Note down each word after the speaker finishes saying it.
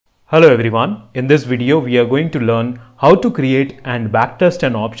Hello everyone, in this video we are going to learn how to create and backtest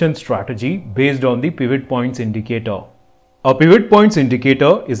an option strategy based on the pivot points indicator. A pivot points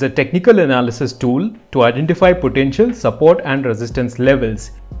indicator is a technical analysis tool to identify potential support and resistance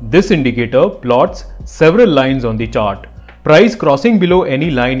levels. This indicator plots several lines on the chart. Price crossing below any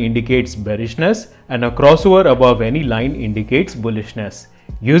line indicates bearishness and a crossover above any line indicates bullishness.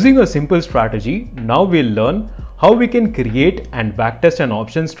 Using a simple strategy, now we'll learn how we can create and backtest an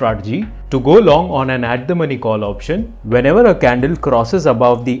option strategy to go long on an at-the-money call option whenever a candle crosses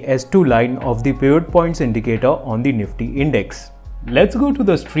above the S2 line of the pivot points indicator on the Nifty Index. Let's go to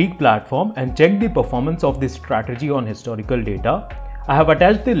the Streak platform and check the performance of this strategy on historical data. I have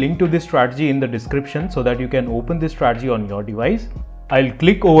attached the link to this strategy in the description so that you can open this strategy on your device. I'll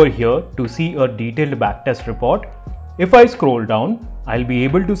click over here to see a detailed backtest report. If I scroll down, I'll be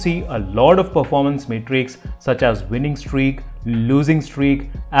able to see a lot of performance metrics such as winning streak, losing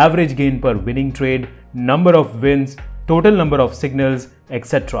streak, average gain per winning trade, number of wins, total number of signals,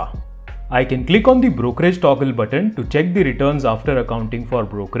 etc. I can click on the brokerage toggle button to check the returns after accounting for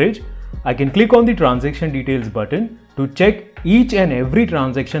brokerage. I can click on the transaction details button to check each and every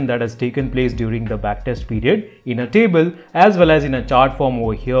transaction that has taken place during the backtest period in a table as well as in a chart form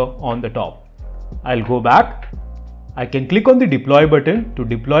over here on the top. I'll go back. I can click on the deploy button to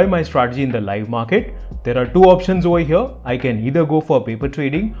deploy my strategy in the live market. There are two options over here. I can either go for paper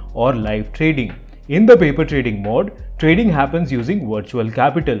trading or live trading. In the paper trading mode, trading happens using virtual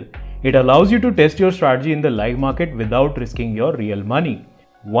capital. It allows you to test your strategy in the live market without risking your real money.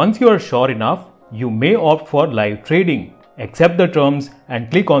 Once you are sure enough, you may opt for live trading. Accept the terms and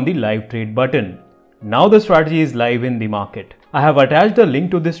click on the live trade button. Now the strategy is live in the market. I have attached a link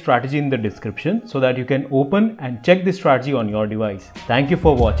to this strategy in the description so that you can open and check this strategy on your device. Thank you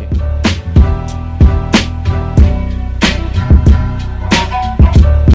for watching.